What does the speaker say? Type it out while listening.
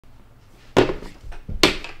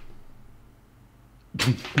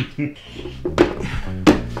Today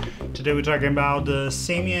we're talking about the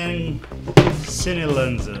Samyang Cine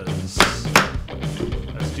lenses.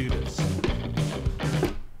 Let's do this.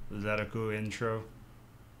 Was that a cool intro?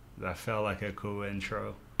 That felt like a cool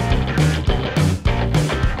intro.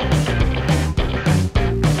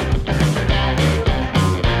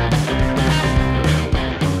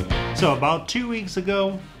 So about 2 weeks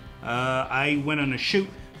ago, I went on a shoot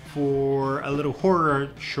for a little horror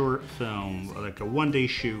short film, like a one-day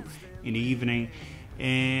shoot in the evening,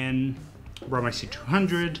 and brought my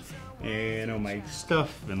C200 and all my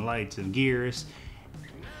stuff and lights and gears.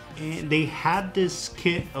 And they had this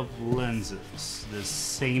kit of lenses, this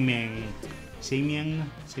Samyang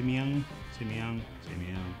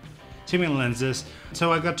lenses.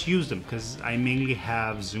 So I got to use them because I mainly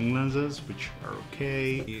have zoom lenses, which are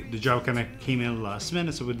okay. The job kind of came in last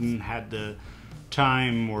minute, so we didn't have the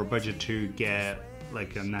time or budget to get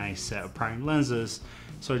like a nice set of prime lenses.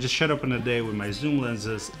 So I just showed up on a day with my zoom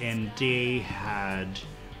lenses, and they had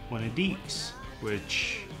one of these,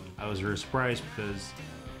 which I was very surprised because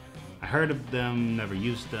I heard of them, never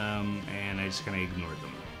used them, and I just kind of ignored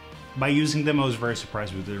them. By using them, I was very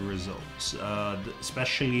surprised with the results,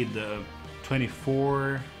 especially the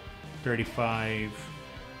 24, 35,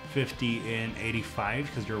 50, and 85,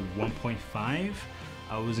 because they're 1.5.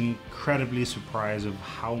 I was incredibly surprised of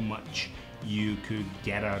how much you could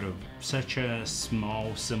get out of such a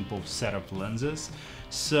small, simple set of lenses.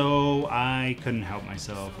 So I couldn't help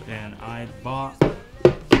myself, and I bought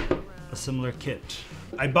a similar kit.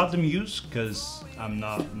 I bought them used because I'm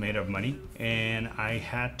not made of money, and I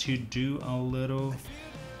had to do a little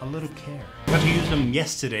care. I got to use them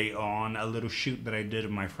yesterday on a little shoot that I did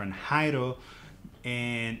with my friend Jairo,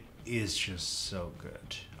 and it's just so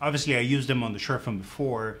good. Obviously I used them on the short film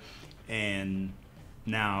before, and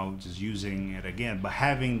now just using it again, but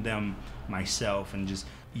having them myself and just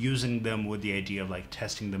using them with the idea of like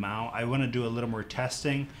testing them out. I want to do a little more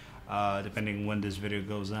testing, depending when this video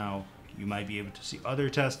goes out. You might be able to see other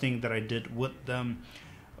testing that I did with them,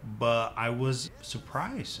 but I was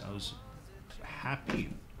surprised. I was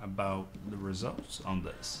happy about the results on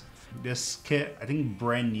this. This kit, I think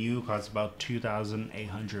brand new, costs about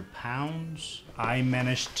 2,800 pounds. I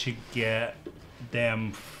managed to get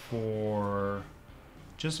them for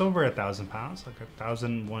just over 1,000 pounds, like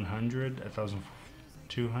 1,100,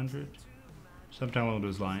 1,200, something along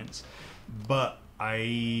those lines. But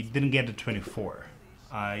I didn't get the 24.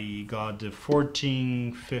 I got the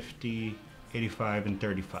 14, 50, 85, and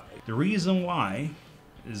 35. The reason why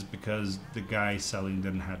is because the guy selling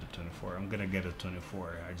didn't have the 24. I'm gonna get a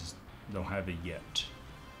 24. I just don't have it yet.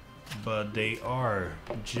 But they are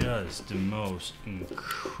just the most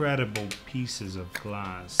incredible pieces of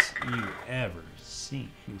glass you ever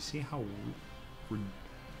seen. You see how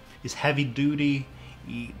it's heavy duty.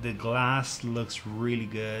 The glass looks really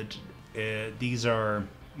good. These are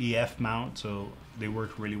EF mount, so they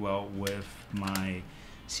work really well with my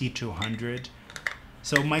C200.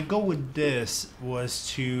 So my goal with this was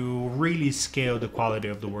to really scale the quality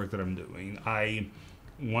of the work that I'm doing. I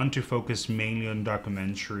want to focus mainly on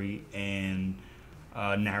documentary and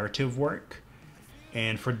narrative work,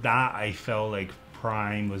 and for that I felt like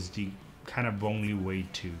prime was the kind of only way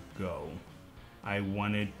to go. I've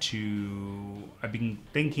been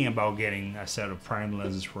thinking about getting a set of prime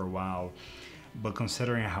lenses for a while, but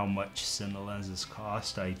considering how much Cine lenses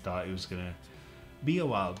cost, I thought it was gonna be a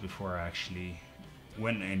while before I actually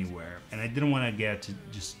went anywhere. And I didn't want to get to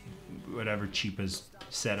just whatever cheapest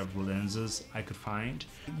set of lenses I could find.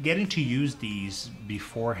 Getting to use these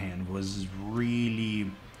beforehand was really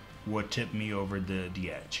what tipped me over the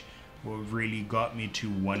edge. What really got me to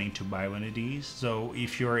wanting to buy one of these. So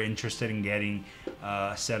if you're interested in getting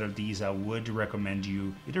a set of these, I would recommend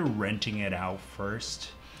you either renting it out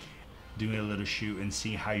first, doing a little shoot, and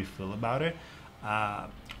see how you feel about it.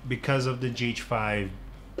 Because of the GH5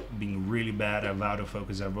 being really bad at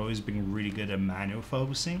autofocus, I've always been really good at manual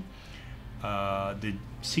focusing. The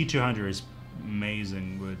C200 is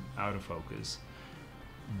amazing with autofocus,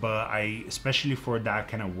 but especially for that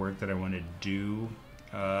kind of work that I want to do,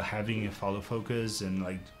 having a follow focus and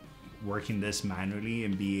like working this manually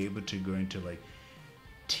and be able to go into like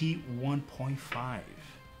T1.5,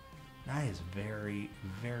 that is very,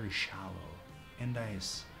 very shallow, and that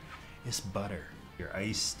is, it's butter.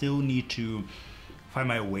 I still need to find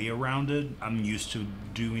my way around it. I'm used to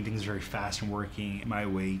doing things very fast and working my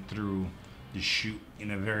way through the shoot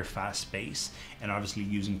in a very fast pace, and obviously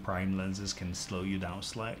using prime lenses can slow you down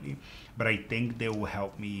slightly, but I think they will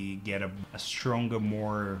help me get a stronger,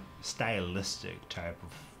 more stylistic type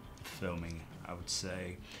of filming, I would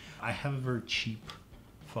say. I have a very cheap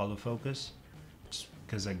follow focus. It's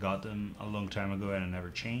because I got them a long time ago and I never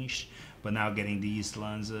changed. But now getting these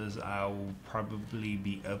lenses, I'll probably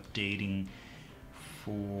be updating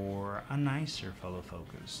for a nicer fellow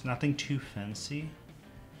focus. Nothing too fancy,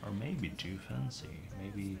 or maybe too fancy.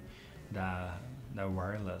 Maybe the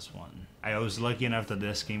wireless one. I was lucky enough that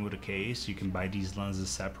this came with a case. You can buy these lenses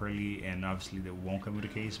separately, and obviously they won't come with a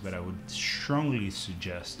case, but I would strongly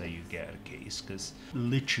suggest that you get a case, because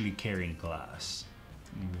literally carrying glass,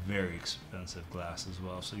 very expensive glass as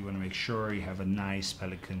well, so you want to make sure you have a nice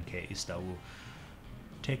Pelican case that will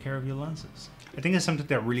take care of your lenses. I think it's something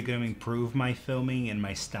that really going to improve my filming and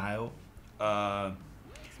my style.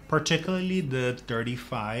 Particularly the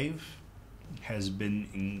 35 has been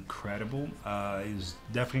incredible. It's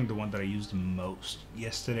definitely the one that I used the most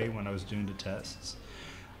yesterday when I was doing the tests.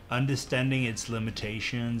 Understanding its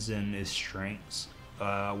limitations and its strengths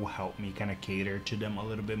will help me kind of cater to them a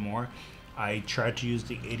little bit more. I tried to use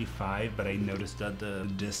the 85, but I noticed that the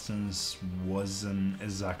distance wasn't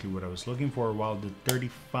exactly what I was looking for, while the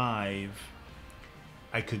 35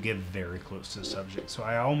 I could get very close to the subject. So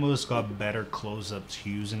I almost got better close-ups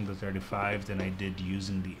using the 35 than I did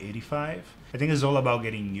using the 85. I think it's all about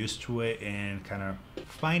getting used to it and kind of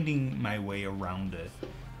finding my way around it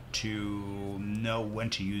to know when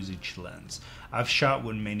to use each lens. I've shot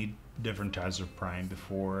with many different types of prime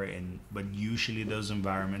before, but usually those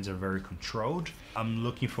environments are very controlled. I'm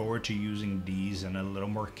looking forward to using these in a little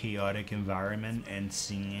more chaotic environment and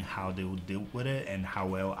seeing how they will deal with it and how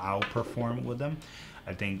well I'll perform with them.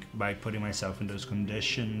 I think by putting myself in those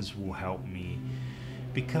conditions will help me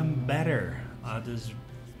become better at this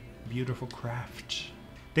beautiful craft.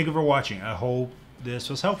 Thank you for watching. I hope this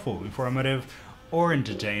was helpful, informative, or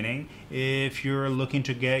entertaining. If you're looking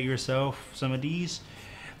to get yourself some of these,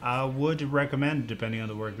 I would recommend, depending on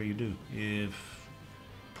the work that you do, if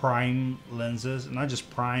prime lenses, not just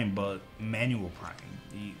prime, but manual prime.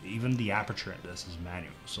 Even the aperture in this is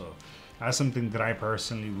manual. So that's something that I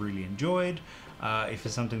personally really enjoyed. If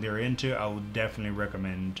it's something they're into, I would definitely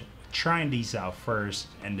recommend trying these out first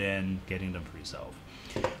and then getting them for yourself.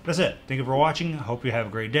 That's it. Thank you for watching. I hope you have a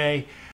great day.